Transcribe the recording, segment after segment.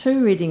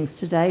Two readings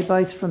today,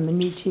 both from the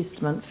New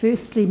Testament.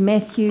 Firstly,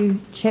 Matthew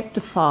chapter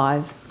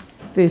 5,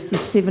 verses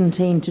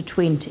 17 to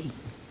 20.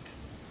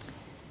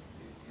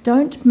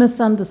 Don't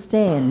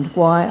misunderstand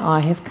why I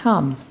have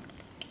come.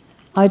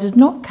 I did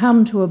not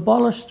come to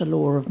abolish the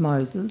law of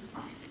Moses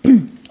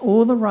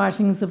or the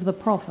writings of the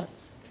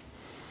prophets.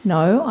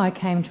 No, I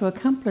came to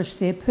accomplish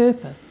their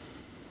purpose.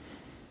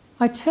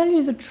 I tell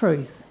you the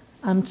truth,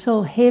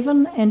 until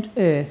heaven and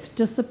earth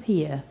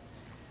disappear,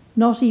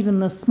 not even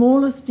the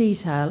smallest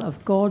detail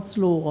of God's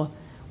law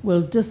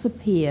will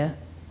disappear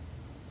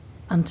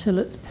until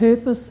its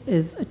purpose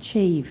is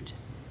achieved.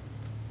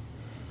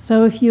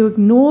 So if you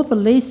ignore the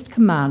least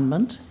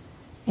commandment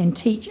and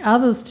teach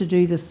others to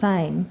do the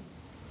same,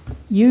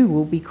 you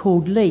will be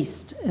called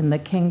least in the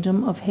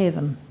kingdom of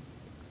heaven.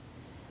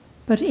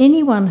 But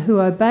anyone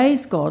who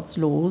obeys God's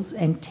laws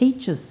and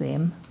teaches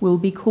them will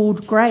be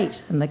called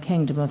great in the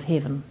kingdom of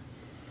heaven.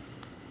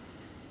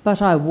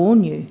 But I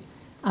warn you,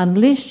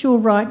 unless your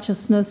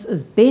righteousness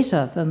is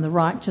better than the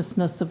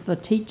righteousness of the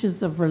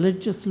teachers of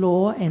religious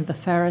law and the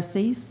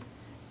Pharisees,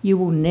 you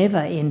will never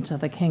enter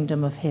the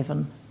kingdom of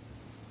heaven.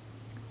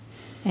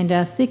 And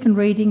our second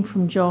reading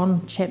from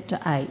John chapter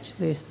 8,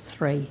 verse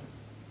 3.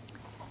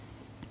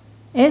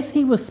 As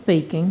he was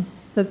speaking,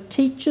 the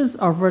teachers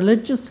of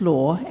religious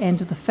law and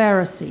the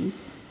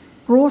Pharisees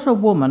brought a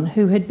woman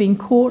who had been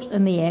caught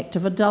in the act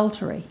of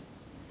adultery.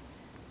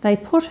 They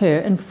put her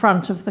in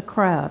front of the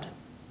crowd.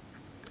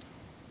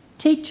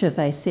 "Teacher,"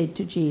 they said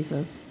to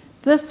Jesus,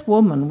 "this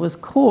woman was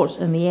caught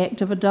in the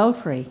act of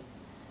adultery.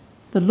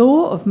 The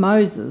law of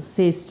Moses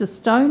says to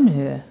stone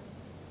her.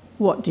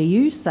 What do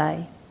you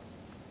say?"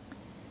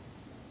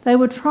 They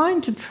were trying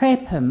to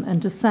trap him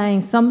into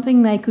saying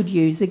something they could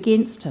use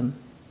against him.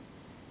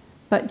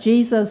 But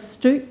Jesus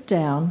stooped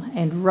down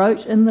and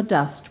wrote in the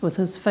dust with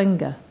his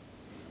finger.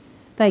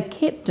 They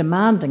kept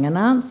demanding an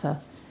answer,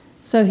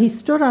 so he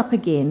stood up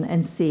again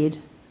and said,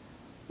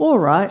 "All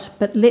right,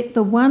 but let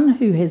the one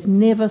who has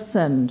never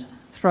sinned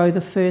throw the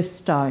first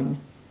stone."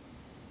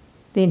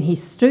 Then he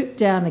stooped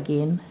down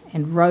again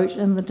and wrote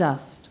in the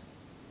dust.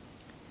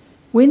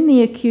 When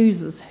the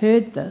accusers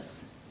heard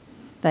this,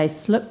 they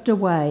slipped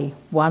away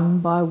one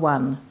by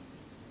one,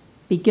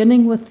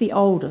 beginning with the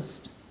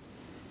oldest,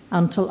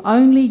 until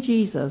only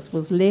Jesus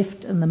was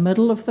left in the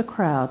middle of the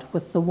crowd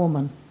with the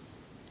woman.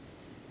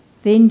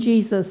 Then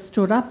Jesus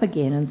stood up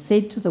again and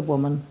said to the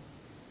woman,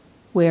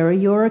 "Where are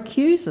your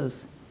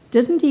accusers?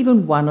 Didn't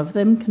even one of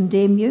them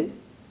condemn you?"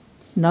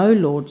 "No,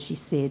 Lord," she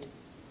said.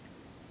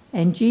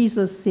 And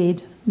Jesus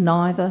said,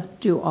 "Neither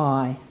do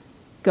I.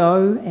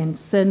 Go and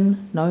sin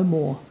no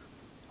more."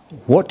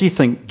 What do you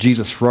think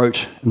Jesus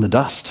wrote in the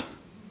dust?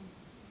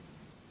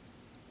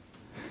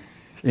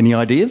 Any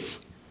ideas?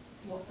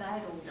 What they'd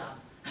all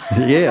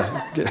done.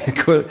 Yeah,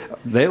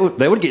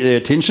 that would get their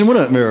attention,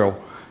 wouldn't it, Meryl?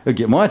 It would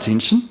get my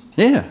attention.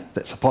 Yeah,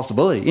 that's a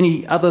possibility.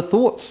 Any other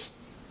thoughts?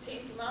 10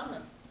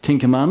 Commandments. 10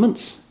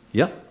 Commandments?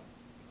 Yep.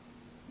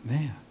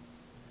 Yeah.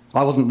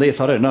 I wasn't there,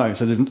 so I don't know.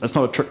 So it's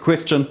not a trick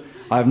question.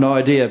 I have no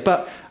idea.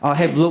 But I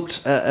have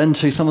looked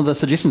into some of the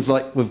suggestions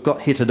like we've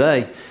got here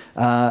today.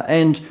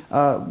 And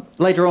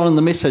later on in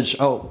the message,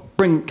 I'll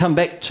come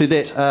back to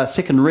that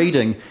second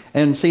reading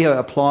and see how it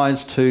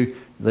applies to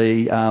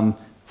the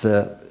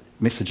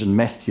message in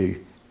Matthew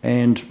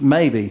and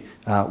maybe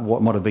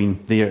what might have been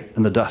there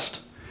in the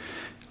dust.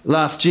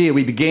 Last year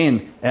we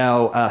began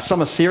our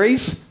summer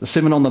series, the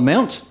Sermon on the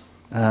Mount,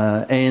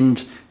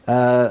 and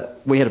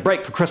we had a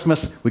break for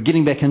Christmas. We're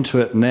getting back into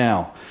it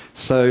now.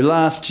 So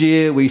last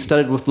year we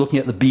started with looking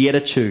at the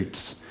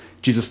Beatitudes.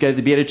 Jesus gave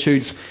the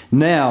Beatitudes.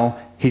 Now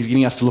he's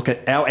getting us to look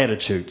at our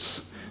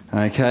attitudes.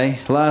 Okay.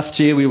 Last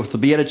year we were with the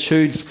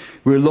Beatitudes.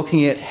 We were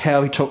looking at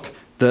how he took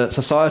the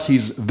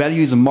society's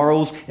values and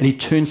morals and he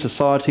turned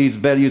society's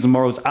values and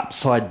morals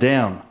upside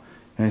down.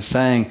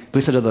 Saying,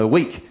 "Blessed are the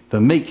weak, the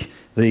meek,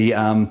 the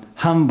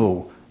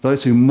humble,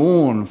 those who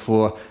mourn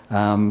for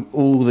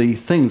all the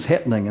things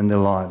happening in their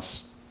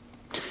lives."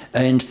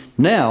 And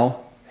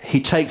now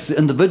he takes the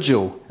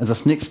individual as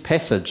this next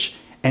passage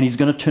and he's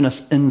going to turn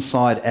us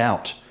inside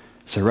out.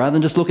 So rather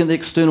than just looking at the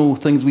external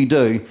things we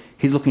do,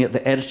 he's looking at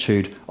the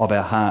attitude of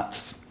our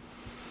hearts.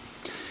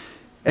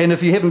 And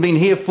if you haven't been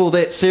here for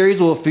that series,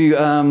 or if you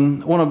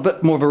want a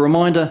bit more of a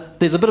reminder,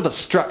 there's a bit of a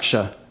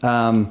structure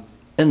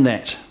in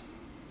that.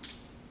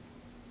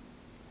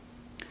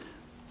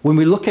 When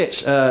we look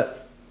at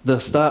the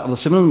start of the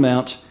Sermon on the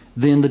Mount,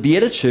 then the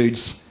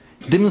Beatitudes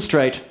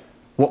demonstrate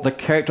what the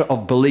character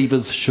of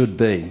believers should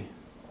be.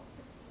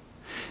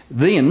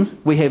 Then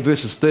we have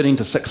verses 13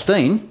 to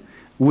 16,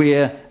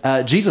 where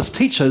Jesus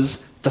teaches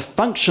the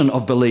function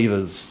of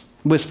believers.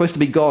 We're supposed to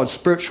be God's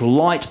spiritual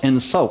light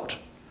and salt.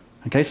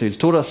 Okay, so he's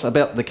taught us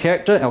about the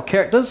character, our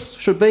characters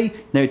should be.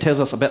 Now he tells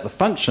us about the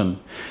function.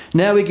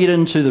 Now we get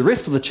into the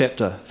rest of the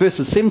chapter.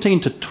 Verses 17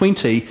 to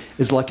 20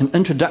 is like an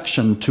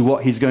introduction to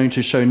what he's going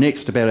to show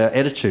next about our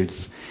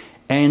attitudes.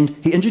 And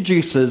he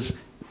introduces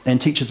and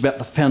teaches about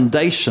the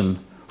foundation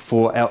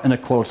for our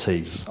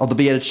inequalities of the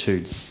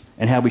Beatitudes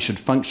and how we should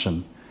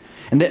function.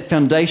 And that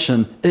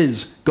foundation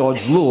is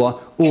God's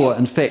law, or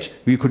in fact,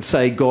 you could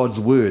say God's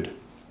word.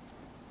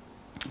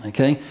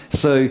 Okay,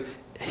 so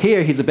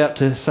here he's about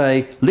to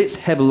say, let's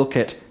have a look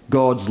at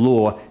God's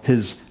law,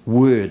 his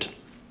word.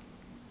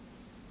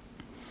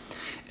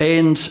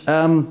 And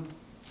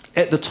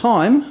at the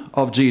time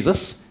of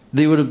Jesus,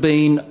 there would have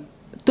been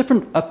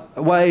different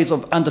ways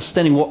of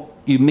understanding what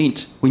you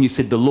meant when you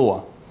said the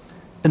law.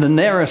 In the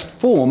narrowest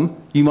form,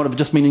 you might have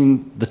just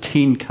meaning the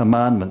 10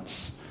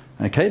 Commandments.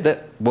 Okay,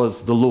 that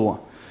was the law.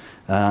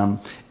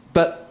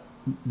 But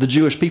the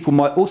Jewish people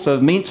might also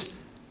have meant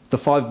the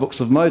 5 books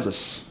of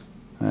Moses.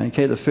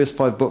 Okay, the first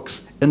 5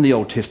 books in the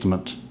Old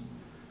Testament.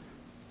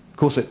 Of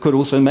course, it could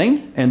also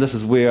mean, and this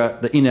is where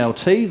the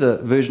NLT, the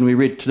version we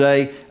read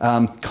today,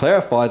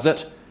 clarifies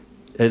it,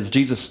 as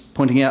Jesus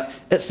pointing out,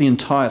 it's the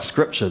entire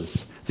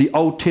Scriptures. The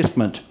Old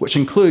Testament, which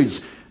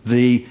includes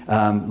the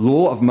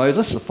law of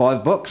Moses, the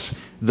 5 books,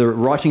 the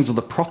writings of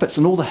the prophets,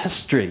 and all the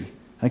history.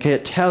 Okay,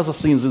 it tells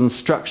us these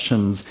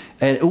instructions,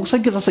 and it also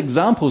gives us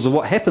examples of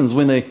what happens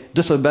when they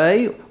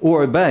disobey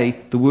or obey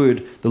the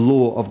word, the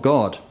law of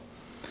God.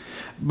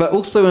 But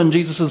also in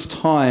Jesus'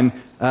 time,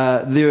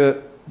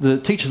 the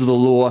teachers of the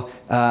law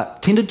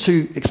tended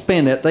to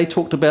expand that. They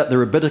talked about the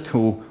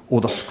rabbinical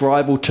or the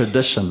scribal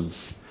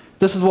traditions.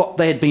 This is what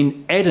they had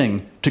been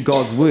adding to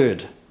God's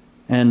word.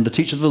 And the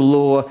teachers of the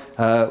law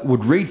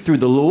would read through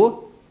the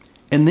law,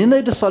 and then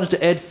they decided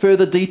to add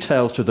further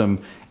details to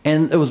them.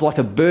 And it was like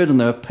a burden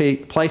they were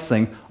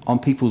placing on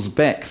people's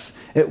backs.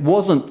 It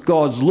wasn't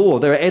God's law.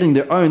 They were adding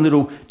their own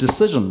little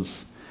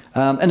decisions.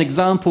 An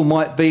example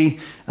might be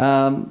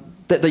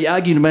that they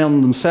argued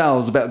among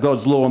themselves about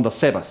God's law on the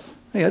Sabbath.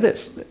 Yeah,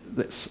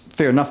 that's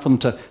fair enough for them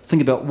to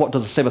think about what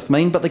does the Sabbath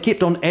mean, but they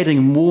kept on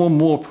adding more and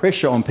more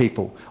pressure on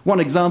people. One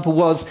example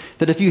was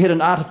that if you had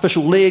an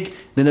artificial leg,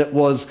 then it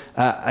was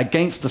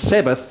against the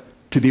Sabbath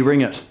to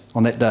bury it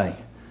on that day,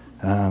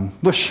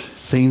 which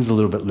seems a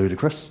little bit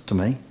ludicrous to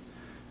me.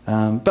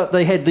 But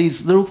they had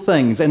these little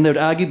things, and they would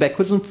argue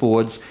backwards and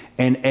forwards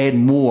and add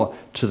more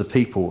to the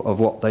people of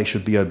what they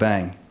should be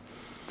obeying.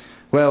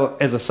 Well,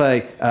 as I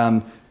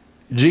say,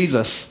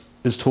 Jesus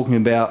is talking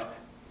about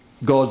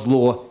God's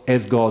law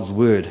as God's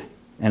word.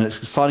 And it's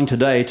exciting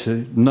today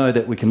to know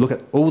that we can look at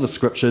all the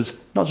Scriptures,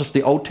 not just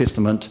the Old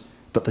Testament,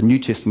 but the New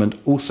Testament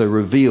also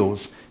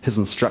reveals his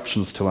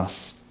instructions to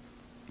us.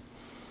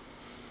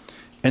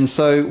 And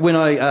so when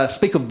I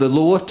speak of the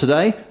law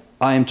today,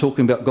 I am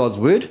talking about God's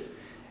word.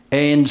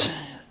 And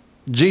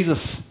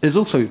Jesus is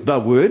also the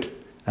word,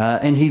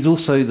 and he's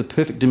also the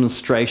perfect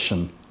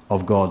demonstration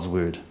of God's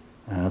word.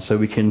 So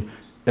we can,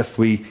 if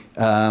we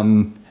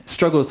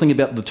struggle to think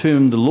about the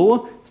term the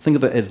law, think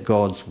of it as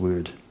God's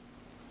word.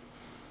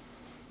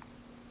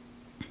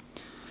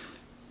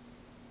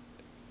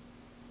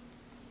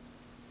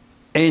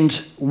 And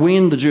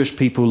when the Jewish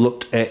people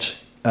looked at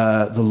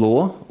the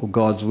law, or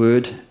God's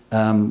word,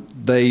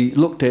 they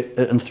looked at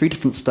it in 3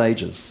 different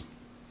stages.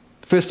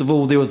 First of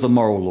all, there was the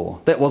moral law.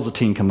 That was the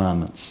 10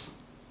 Commandments.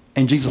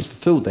 And Jesus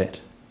fulfilled that.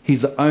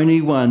 He's the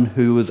only one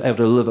who was able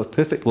to live a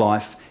perfect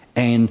life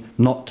and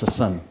not to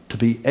sin, to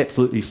be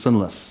absolutely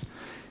sinless.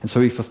 And so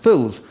he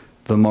fulfills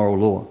the moral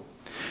law.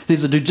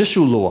 There's a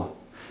judicial law.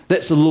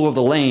 That's the law of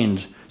the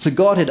land. So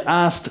God had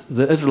asked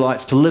the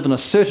Israelites to live in a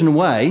certain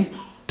way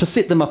to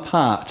set them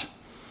apart,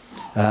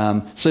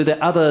 so that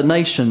other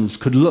nations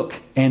could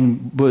look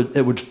and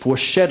it would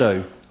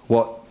foreshadow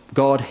what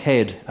God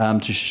had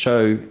to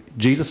show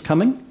Jesus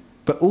coming,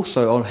 but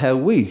also on how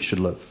we should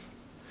live.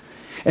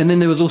 And then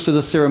there was also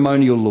the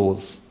ceremonial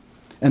laws,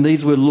 and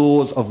these were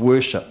laws of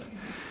worship.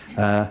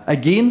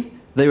 Again,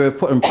 they were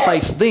put in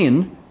place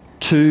then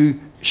to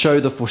show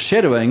the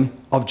foreshadowing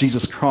of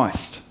Jesus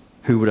Christ,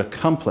 who would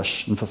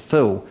accomplish and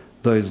fulfill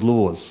those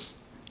laws.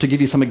 To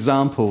give you some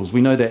examples,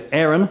 we know that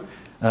Aaron,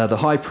 the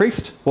high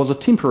priest, was a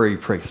temporary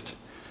priest.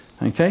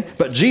 Okay,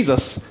 but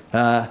Jesus,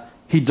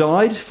 he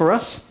died for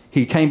us.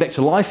 He came back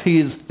to life. He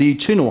is the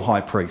eternal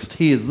high priest.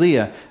 He is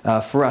there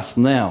for us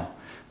now.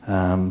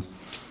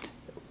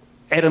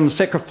 Adam's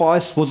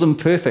sacrifice was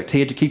imperfect. He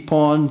had to keep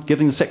on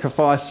giving the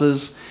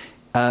sacrifices.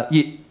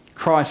 Yet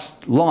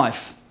Christ's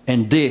life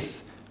and death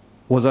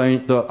was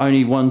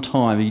only one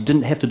time. He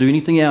didn't have to do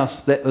anything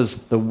else. That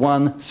was the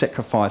one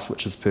sacrifice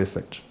which is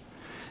perfect.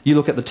 You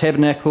look at the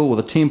tabernacle or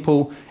the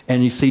temple,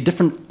 and you see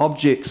different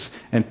objects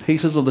and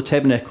pieces of the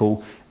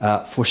tabernacle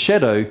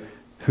foreshadow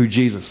who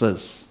Jesus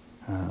is.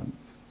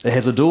 It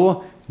has a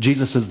door.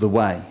 Jesus is the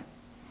way.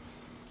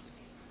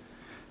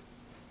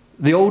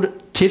 The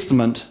Old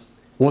Testament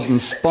was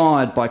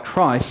inspired by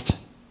Christ,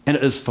 and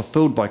it is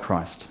fulfilled by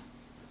Christ.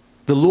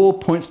 The law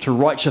points to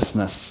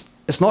righteousness.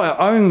 It's not our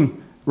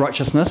own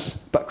righteousness,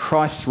 but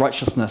Christ's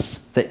righteousness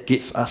that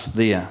gets us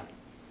there.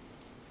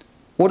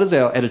 What is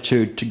our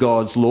attitude to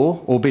God's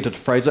law? Or better to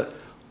phrase it,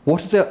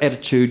 what is our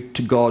attitude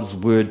to God's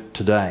word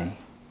today?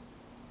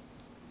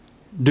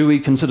 Do we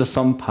consider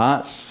some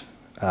parts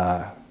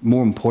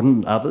more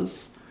important than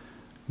others?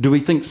 Do we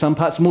think some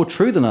parts are more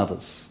true than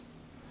others?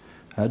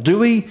 Do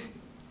we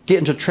get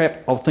into a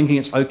trap of thinking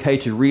it's okay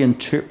to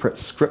reinterpret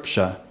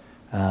Scripture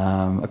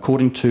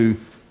according to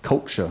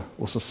culture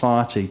or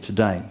society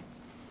today.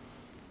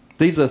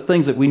 These are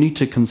things that we need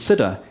to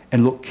consider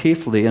and look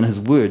carefully in his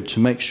word to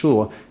make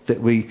sure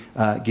that we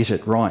get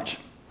it right.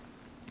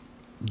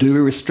 Do we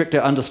restrict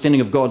our understanding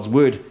of God's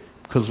word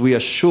because we are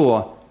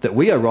sure that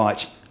we are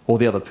right or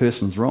the other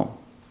person's wrong?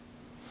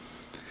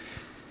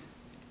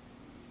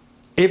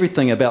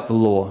 Everything about the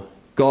law,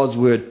 God's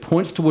word,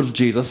 points towards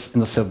Jesus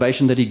and the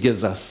salvation that he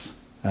gives us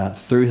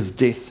through his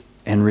death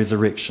and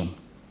resurrection.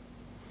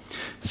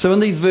 So in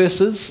these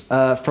verses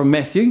from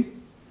Matthew,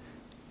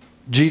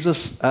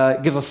 Jesus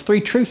gives us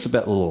three truths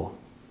about the law.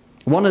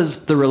 One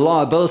is the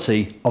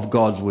reliability of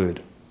God's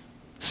word.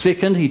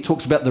 Second, he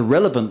talks about the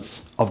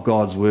relevance of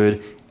God's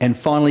word. And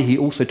finally, he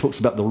also talks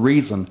about the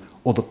reason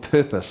or the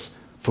purpose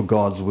for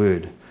God's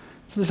word.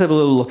 So let's have a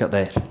little look at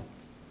that.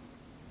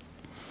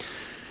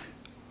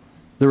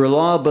 The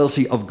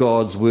reliability of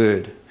God's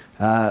word.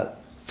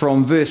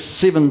 From verse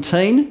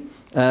 17,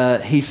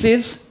 he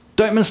says,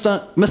 "Don't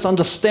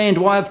misunderstand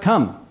why I've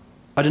come.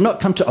 I did not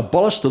come to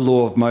abolish the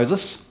law of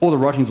Moses or the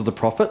writings of the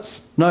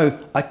prophets. No,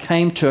 I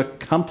came to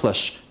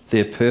accomplish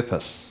their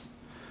purpose."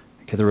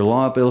 Okay, the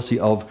reliability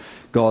of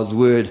God's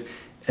word,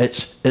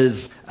 it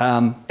is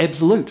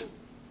absolute.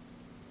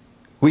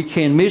 We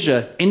can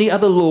measure any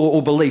other law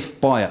or belief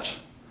by it.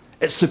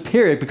 It's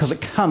superior because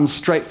it comes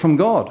straight from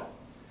God.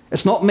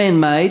 It's not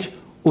man-made,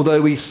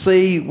 although we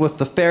see with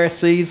the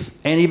Pharisees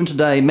and even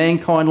today,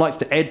 mankind likes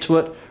to add to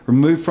it,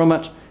 remove from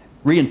it,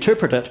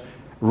 reinterpret it,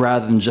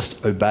 rather than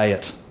just obey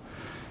it.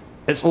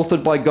 It's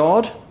authored by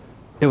God,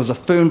 it was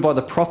affirmed by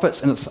the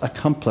prophets, and it's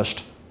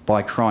accomplished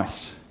by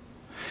Christ.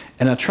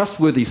 And a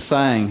trustworthy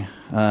saying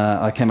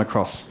I came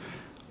across,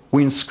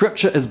 when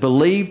Scripture is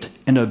believed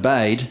and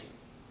obeyed,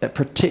 it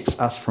protects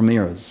us from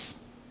errors.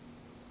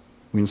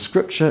 When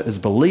Scripture is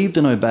believed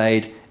and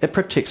obeyed, it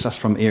protects us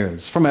from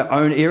errors. From our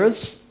own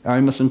errors, our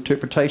own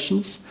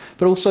misinterpretations,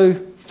 but also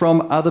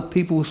from other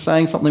people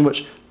saying something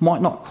which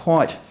might not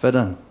quite fit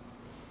in.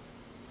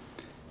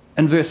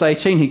 In verse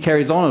 18, he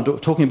carries on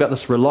talking about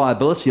this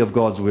reliability of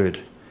God's word.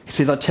 He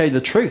says, "I tell you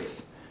the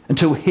truth,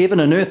 until heaven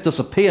and earth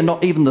disappear,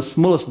 not even the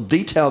smallest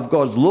detail of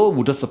God's law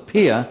will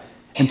disappear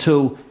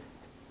until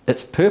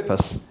its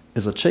purpose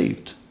is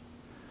achieved."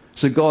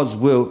 So God's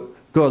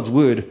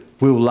word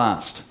will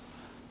last.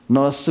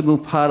 Not a single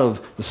part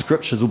of the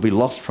scriptures will be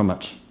lost from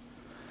it.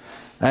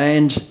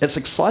 And it's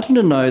exciting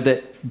to know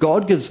that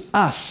God gives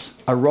us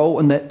a role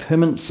in that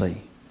permanency.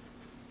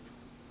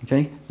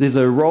 Okay? There's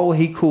a role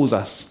he calls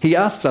us. He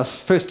asks us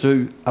first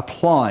to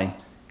apply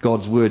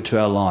God's word to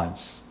our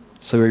lives.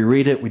 So we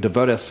read it, we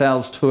devote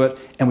ourselves to it,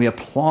 and we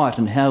apply it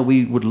in how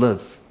we would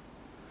live.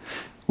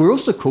 We're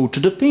also called to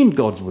defend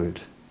God's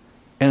word.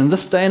 And in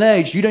this day and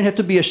age, you don't have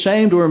to be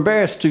ashamed or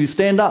embarrassed to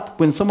stand up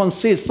when someone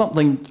says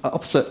something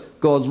opposite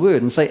God's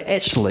word and say,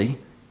 actually,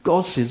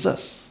 God says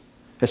this.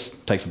 It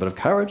takes a bit of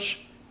courage,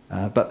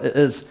 but it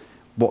is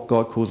what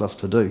God calls us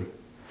to do.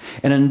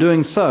 And in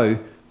doing so,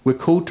 we're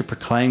called to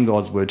proclaim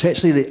God's word, to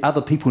actually let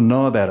other people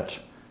know about it,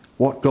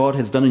 what God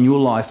has done in your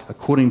life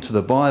according to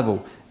the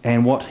Bible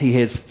and what he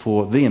has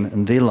for them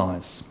in their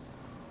lives.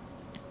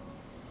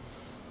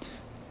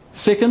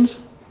 Second,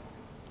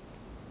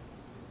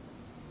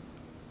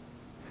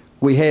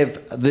 we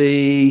have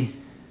the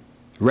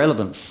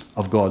relevance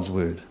of God's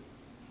word.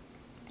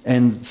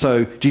 And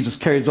so Jesus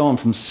carries on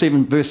from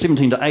verse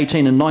 17 to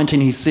 18 and 19.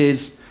 He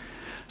says,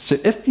 "So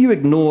if you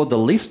ignore the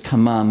least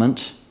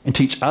commandment and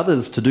teach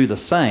others to do the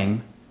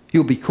same,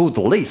 you'll be called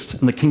the least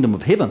in the kingdom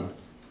of heaven.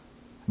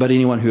 But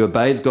anyone who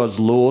obeys God's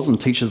laws and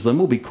teaches them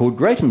will be called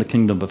great in the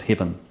kingdom of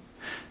heaven."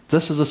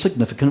 This is a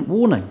significant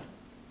warning.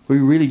 We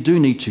really do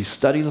need to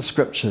study the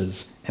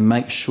scriptures and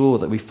make sure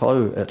that we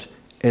follow it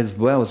as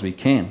well as we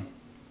can.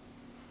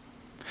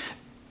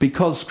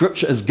 Because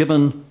scripture is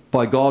given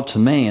by God to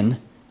man,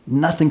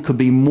 nothing could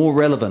be more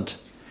relevant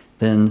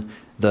than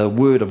the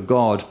word of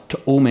God to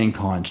all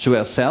mankind, to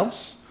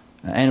ourselves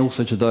and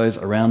also to those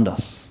around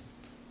us.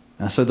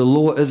 So the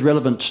law is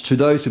relevant to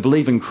those who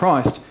believe in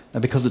Christ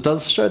because it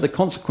does show the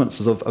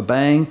consequences of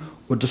obeying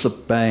or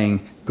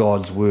disobeying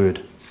God's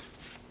word.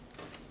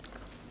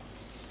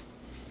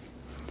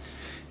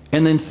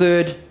 And then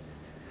third,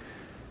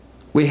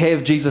 we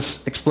have Jesus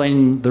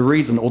explaining the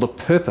reason or the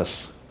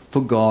purpose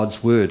for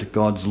God's word,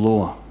 God's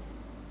law.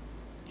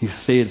 He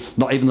says,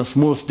 not even the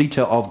smallest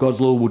detail of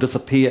God's law will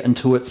disappear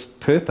until its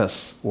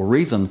purpose or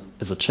reason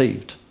is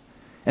achieved.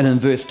 And in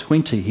verse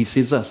 20, he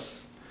says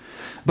this,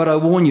 "But I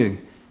warn you,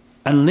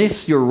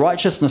 unless your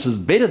righteousness is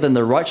better than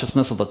the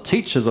righteousness of the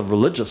teachers of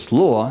religious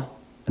law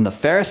and the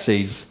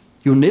Pharisees,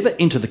 you'll never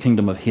enter the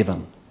kingdom of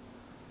heaven."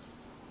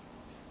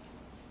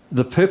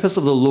 The purpose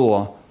of the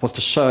law was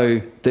to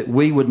show that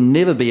we would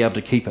never be able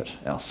to keep it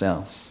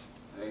ourselves.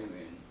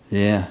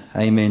 Yeah,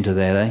 amen to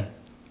that, eh?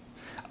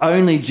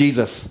 Only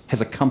Jesus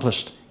has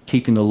accomplished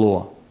keeping the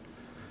law.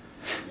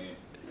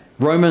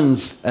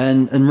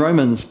 In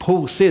Romans,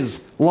 Paul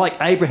says, like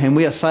Abraham,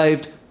 we are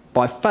saved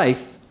by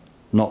faith,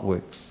 not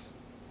works.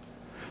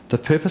 The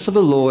purpose of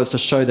the law is to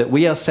show that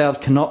we ourselves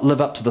cannot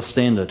live up to the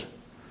standard.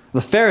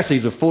 The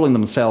Pharisees are fooling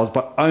themselves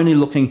by only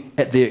looking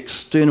at the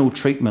external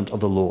treatment of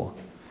the law.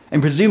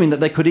 and presuming that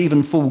they could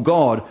even fool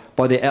God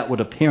by their outward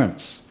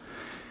appearance.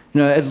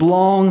 As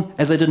long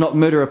as they did not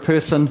murder a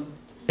person,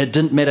 it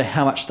didn't matter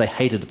how much they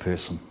hated the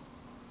person.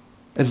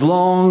 As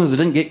long as they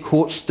didn't get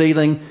caught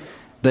stealing,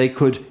 they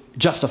could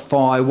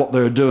justify what they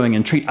were doing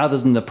and treat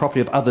others and the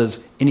property of others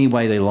any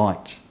way they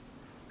liked.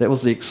 That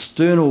was the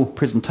external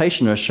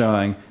presentation they were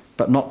showing,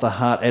 but not the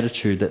heart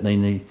attitude that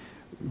they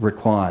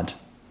required.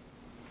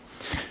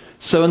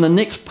 So in the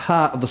next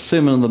part of the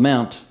Sermon on the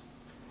Mount,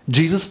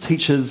 Jesus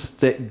teaches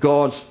that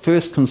God's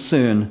first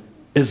concern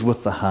is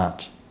with the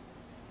heart,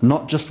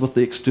 not just with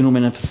the external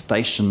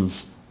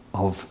manifestations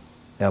of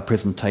our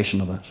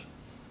presentation of it.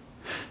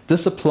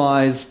 This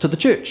applies to the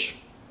church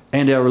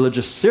and our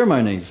religious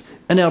ceremonies,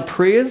 in our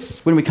prayers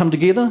when we come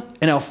together,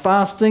 in our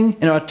fasting,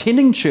 in our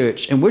attending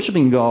church and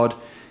worshipping God,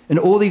 in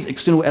all these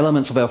external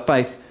elements of our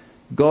faith.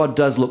 God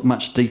does look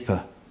much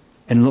deeper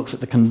and looks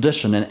at the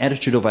condition and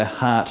attitude of our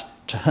heart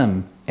to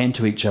Him and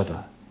to each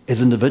other,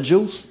 as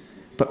individuals,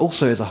 but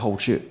also as a whole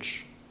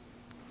church.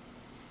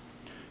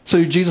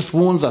 So Jesus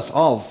warns us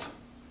of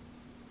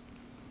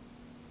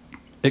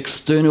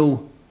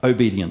external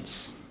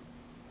obedience,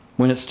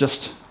 when it's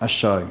just a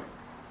show,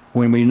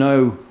 when we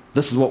know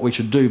this is what we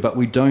should do, but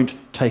we don't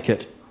take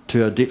it to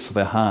the depths of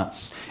our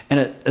hearts. And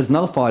it is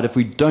nullified if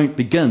we don't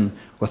begin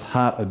with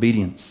heart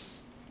obedience.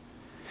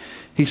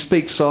 He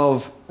speaks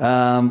of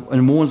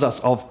and warns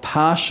us of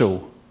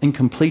partial,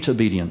 incomplete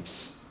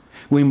obedience,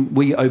 when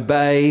we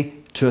obey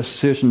to a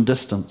certain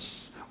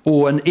distance,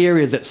 or in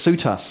areas that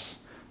suit us.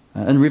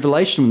 In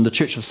Revelation, the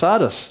church of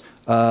Sardis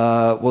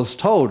was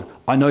told,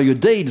 I know your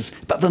deeds,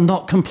 but they're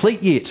not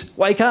complete yet.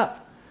 Wake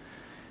up.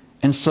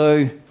 And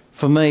so,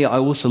 for me, I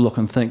also look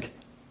and think,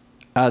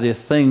 are there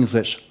things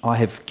which I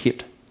have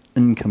kept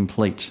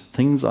incomplete?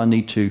 Things I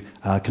need to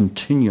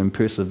continue and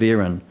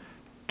persevere in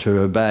to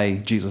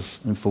obey Jesus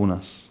in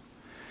fullness.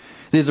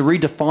 There's a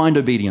redefined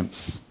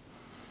obedience.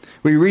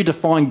 We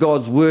redefine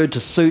God's word to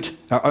suit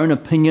our own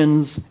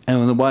opinions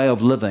and the way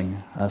of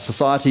living.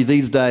 Society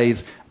these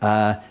days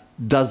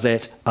does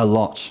that a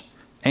lot.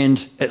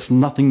 And it's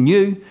nothing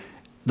new.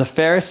 The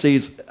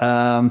Pharisees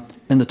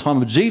in the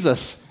time of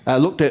Jesus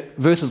looked at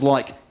verses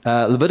like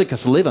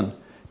Leviticus 11,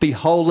 be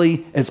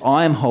holy as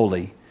I am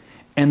holy.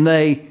 And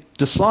they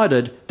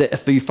decided that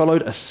if you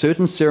followed a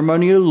certain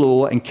ceremonial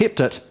law and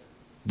kept it,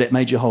 that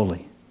made you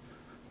holy.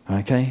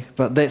 Okay?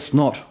 But that's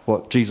not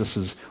what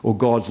Jesus' or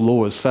God's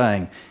law is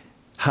saying.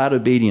 Heart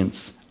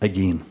obedience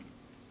again.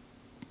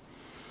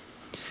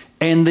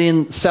 And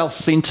then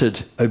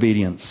self-centered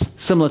obedience,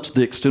 similar to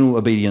the external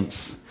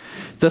obedience.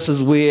 This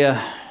is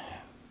where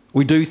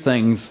we do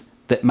things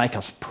that make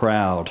us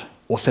proud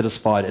or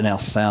satisfied in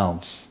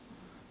ourselves.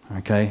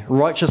 Okay?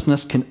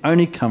 Righteousness can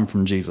only come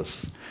from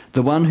Jesus.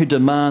 The one who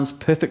demands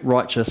perfect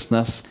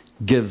righteousness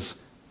gives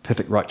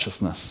perfect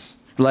righteousness.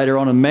 Later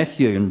on in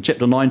Matthew, in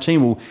chapter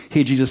 19, we'll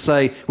hear Jesus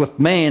say, with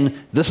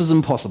man, this is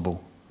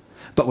impossible.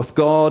 But with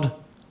God,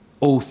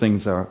 all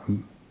things are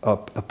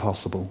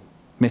possible.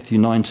 Matthew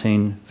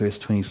 19, verse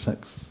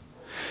 26.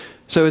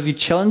 So as we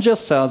challenge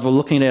ourselves, we're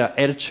looking at our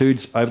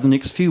attitudes over the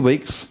next few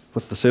weeks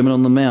with the Sermon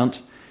on the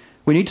Mount.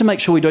 We need to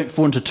make sure we don't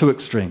fall into two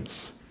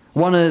extremes.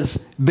 One is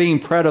being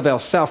proud of our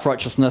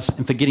self-righteousness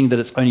and forgetting that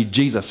it's only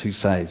Jesus who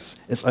saves.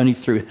 It's only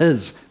through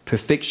His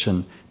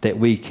perfection that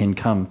we can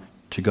come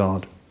to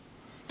God.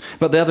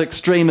 But the other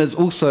extreme is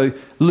also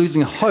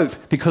losing hope,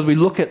 because we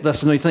look at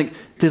this and we think,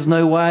 there's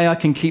no way I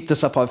can keep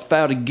this up. I've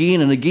failed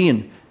again and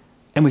again.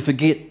 And we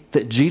forget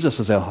that Jesus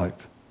is our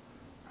hope.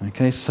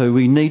 Okay, so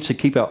we need to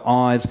keep our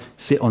eyes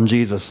set on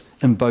Jesus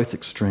in both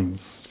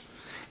extremes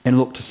and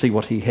look to see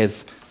what He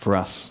has for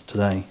us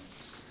today.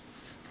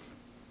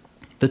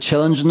 The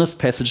challenge in this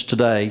passage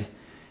today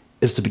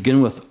is to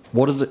begin with,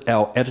 what is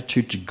our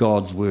attitude to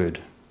God's word?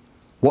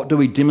 What do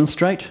we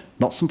demonstrate?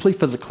 Not simply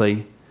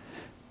physically,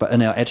 but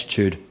in our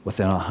attitude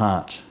within our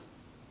heart.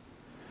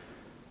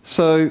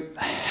 So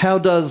how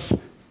does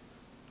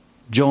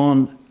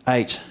John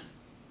 8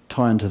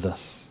 tie into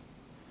this?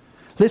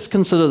 Let's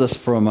consider this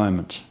for a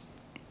moment.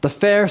 The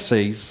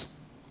Pharisees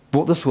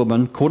brought this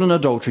woman caught in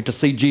adultery to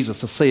see Jesus,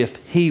 to see if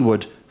He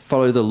would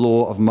follow the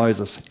law of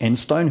Moses and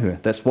stone her.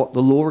 That's what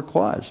the law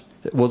required.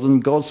 It was in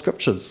God's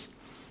scriptures.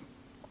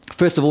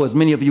 First of all, as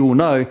many of you will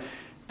know,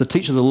 the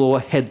teachers of the law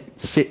had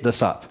set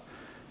this up.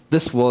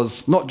 This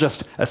was not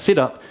just a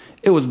setup,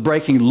 it was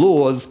breaking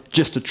laws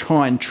just to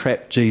try and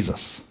trap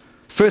Jesus.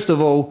 First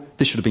of all,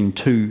 there should have been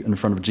two in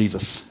front of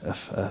Jesus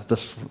if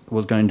this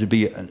was going to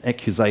be an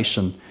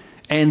accusation.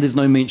 And there's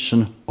no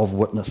mention of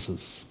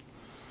witnesses.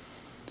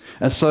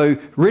 And so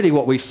really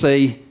what we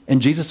see,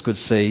 and Jesus could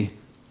see,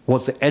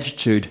 was the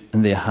attitude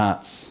in their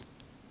hearts.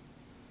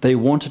 They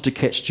wanted to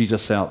catch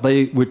Jesus out.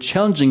 They were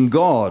challenging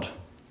God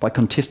by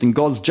contesting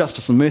God's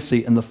justice and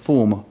mercy in the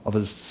form of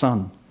His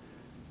Son.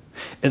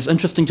 It's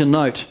interesting to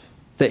note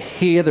that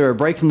here they are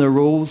breaking the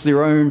rules,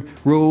 their own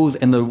rules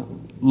and the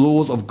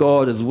laws of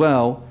God as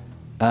well,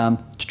 to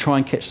try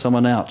and catch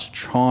someone out, to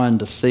try and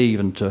deceive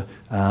and to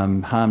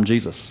harm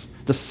Jesus.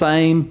 The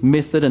same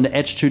method and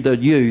attitude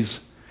they'd use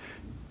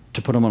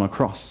to put Him on a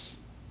cross.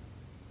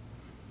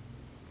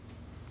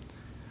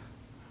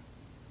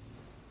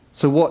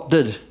 So what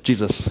did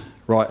Jesus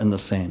write in the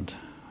sand?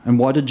 And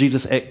why did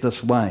Jesus act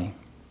this way?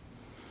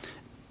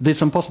 There's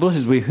some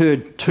possibilities. We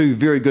heard two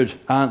very good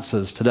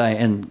answers today,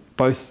 and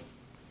both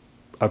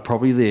are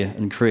probably there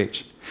and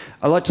correct.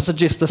 I'd like to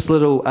suggest this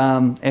little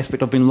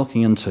aspect I've been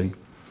looking into.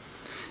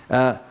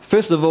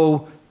 First of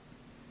all,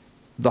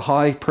 the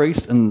high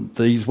priest and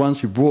these ones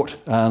who brought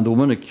the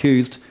woman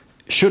accused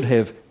should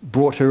have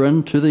brought her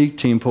into the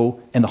temple,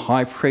 and the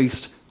high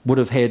priest would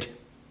have had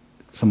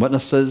some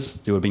witnesses.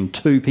 There would have been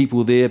two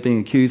people there being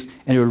accused,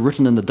 and it would have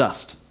written in the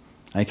dust,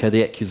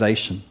 the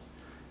accusation.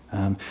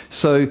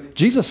 So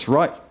Jesus,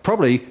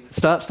 probably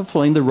starts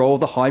fulfilling the role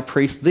of the high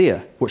priest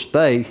there, which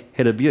they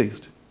had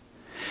abused.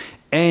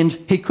 And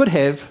he could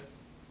have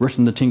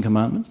written the Ten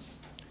Commandments.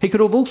 He could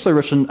have also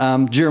written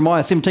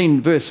Jeremiah 17,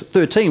 verse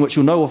 13, which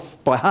you'll know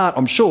off by heart,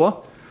 I'm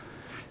sure.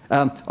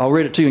 I'll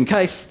read it to you in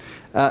case.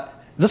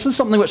 This is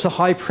something which the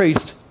high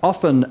priest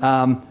often,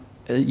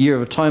 Year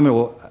of Atonement,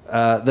 or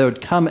they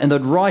would come and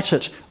they'd write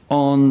it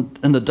in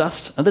the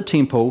dust of the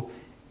temple,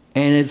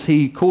 and as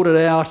he called it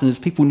out and as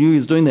people knew he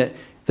was doing that,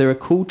 they were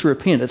called to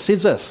repent. It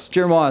says this,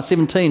 Jeremiah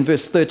 17,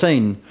 verse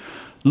 13,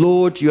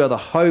 Lord, you are the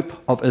hope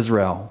of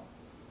Israel.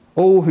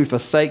 All who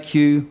forsake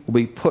you will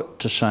be put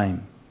to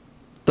shame.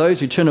 Those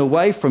who turn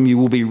away from you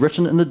will be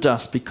written in the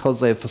dust because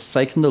they have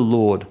forsaken the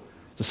Lord,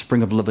 the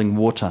spring of living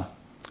water.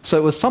 So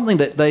it was something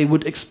that they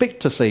would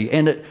expect to see,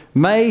 and it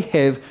may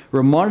have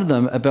reminded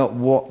them about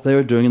what they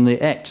were doing in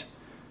their act.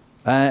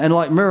 And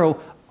like Merrill,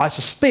 I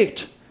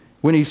suspect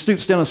when he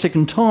stoops down a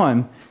second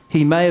time,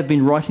 he may have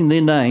been writing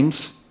their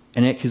names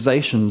and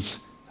accusations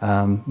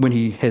when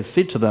he has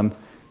said to them,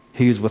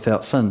 he is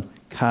without sin,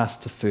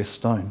 cast the first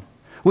stone.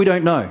 We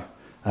don't know.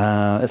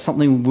 It's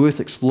something worth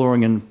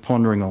exploring and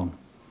pondering on.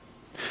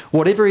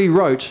 Whatever he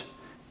wrote,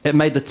 it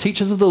made the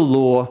teachers of the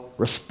law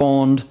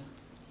respond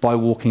by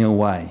walking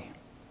away.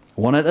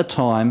 One at a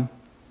time,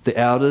 the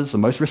elders, the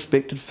most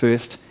respected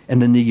first,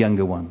 and then the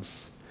younger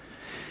ones.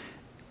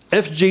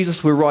 If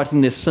Jesus were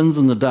writing their sins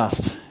in the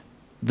dust,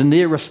 then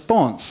their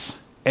response,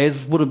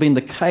 as would have been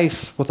the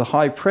case with the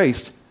high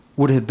priest,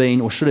 would have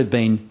been or should have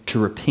been to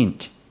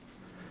repent.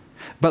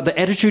 But the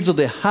attitudes of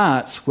their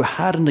hearts were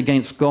hardened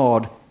against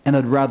God, and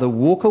they'd rather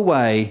walk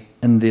away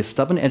in their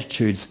stubborn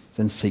attitudes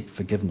than seek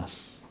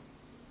forgiveness.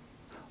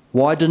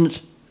 Why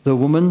didn't the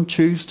woman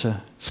choose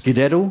to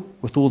skedaddle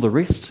with all the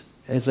rest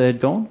as they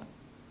had gone?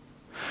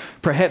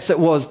 Perhaps it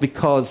was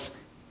because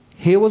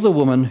here was a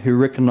woman who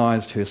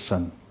recognised her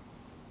sin.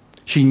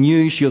 She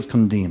knew she was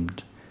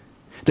condemned,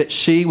 that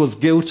she was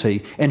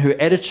guilty, and her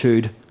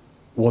attitude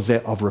was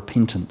that of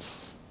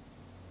repentance.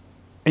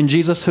 And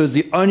Jesus, who is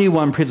the only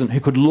one present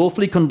who could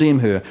lawfully condemn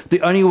her,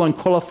 the only one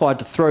qualified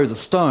to throw the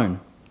stone,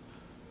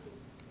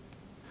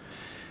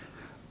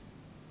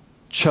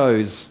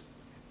 chose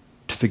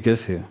to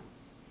forgive her.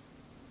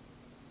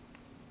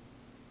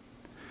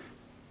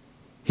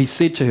 He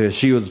said to her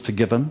she was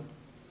forgiven.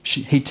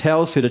 He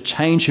tells her to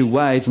change her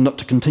ways and not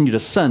to continue to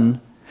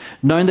sin,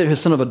 knowing that her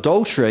sin of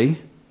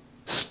adultery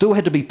still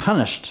had to be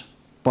punished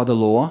by the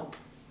law,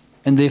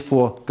 and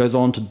therefore goes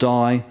on to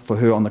die for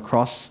her on the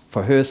cross,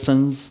 for her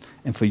sins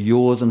and for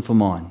yours and for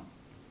mine.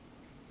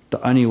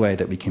 The only way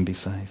that we can be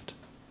saved.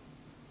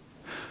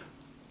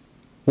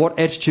 What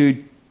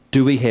attitude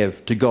do we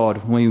have to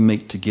God when we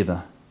meet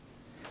together?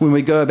 When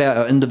we go about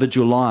our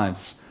individual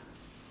lives,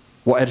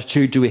 what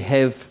attitude do we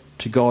have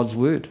to God's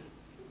word?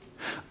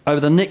 Over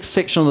the next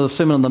section of the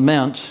Sermon on the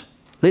Mount,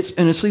 let's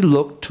earnestly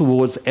look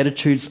towards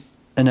attitudes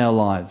in our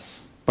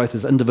lives, both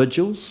as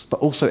individuals, but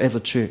also as a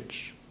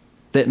church,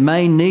 that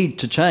may need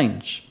to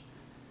change.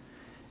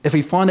 If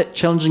we find that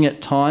challenging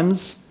at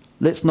times,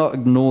 let's not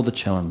ignore the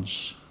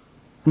challenge.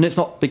 And let's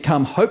not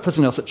become hopeless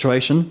in our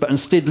situation, but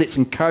instead let's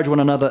encourage one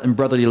another in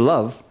brotherly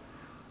love,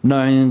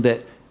 knowing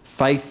that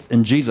faith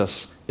in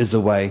Jesus is the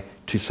way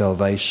to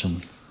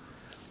salvation.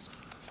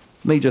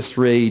 Let me just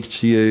read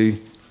to you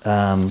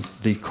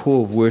the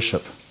call of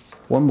worship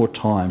one more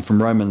time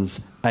from Romans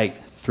 8,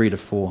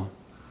 3-4.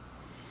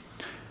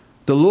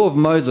 The law of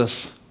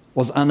Moses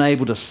was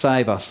unable to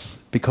save us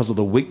because of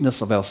the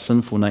weakness of our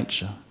sinful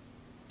nature.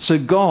 So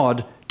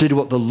God did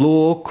what the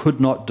law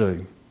could not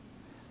do.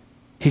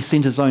 He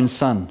sent his own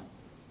Son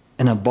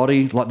in a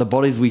body like the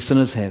bodies we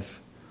sinners have.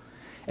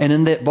 And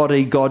in that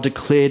body, God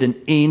declared an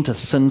end to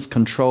sin's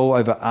control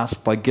over us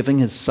by giving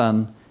his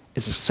Son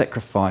as a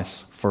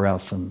sacrifice for our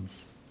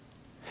sins.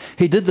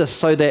 He did this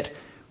so that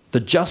the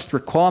just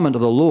requirement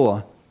of the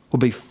law will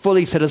be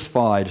fully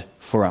satisfied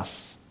for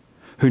us,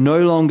 who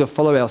no longer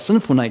follow our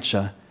sinful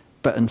nature,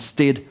 but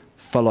instead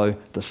follow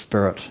the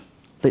Spirit.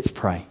 Let's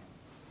pray.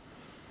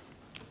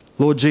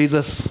 Lord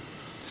Jesus,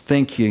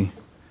 thank you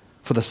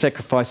for the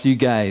sacrifice you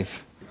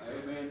gave.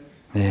 Amen.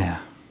 Yeah.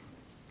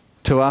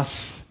 To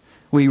us,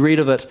 we read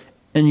of it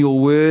in your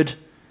word,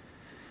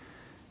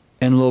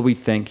 and Lord, we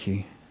thank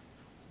you.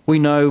 We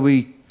know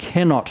we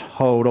cannot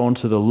hold on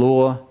to the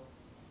law,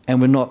 and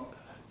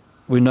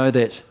we know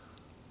that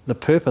the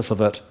purpose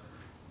of it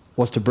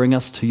was to bring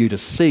us to you, to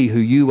see who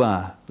you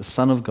are, the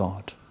Son of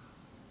God.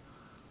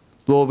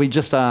 Lord, we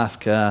just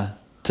ask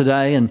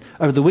today and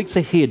over the weeks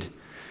ahead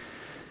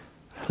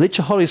let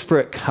your Holy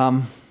Spirit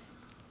come.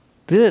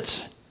 Let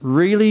it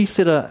really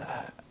set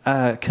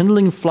a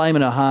kindling flame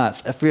in our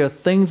hearts. If there are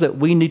things that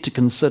we need to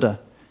consider,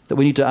 that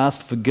we need to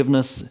ask for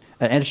forgiveness,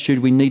 an attitude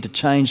we need to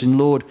change, then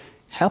Lord,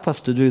 help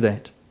us to do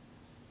that.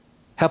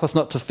 Help us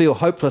not to feel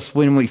hopeless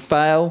when we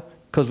fail,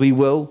 because we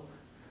will,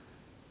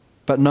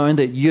 but knowing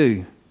that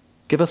you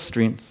give us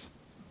strength,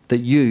 that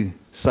you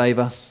save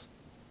us.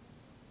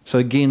 So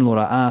again, Lord,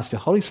 I ask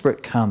your Holy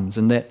Spirit comes,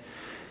 and that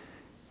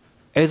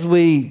as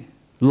we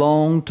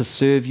long to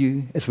serve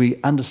you, as we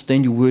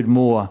understand your word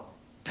more,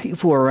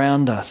 people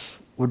around us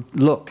would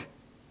look,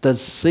 they'd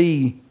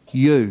see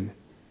you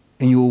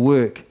and your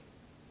work,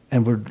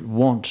 and would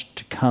want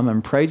to come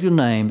and praise your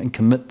name and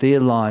commit their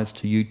lives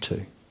to you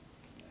too.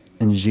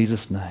 In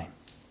Jesus' name.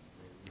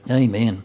 Amen.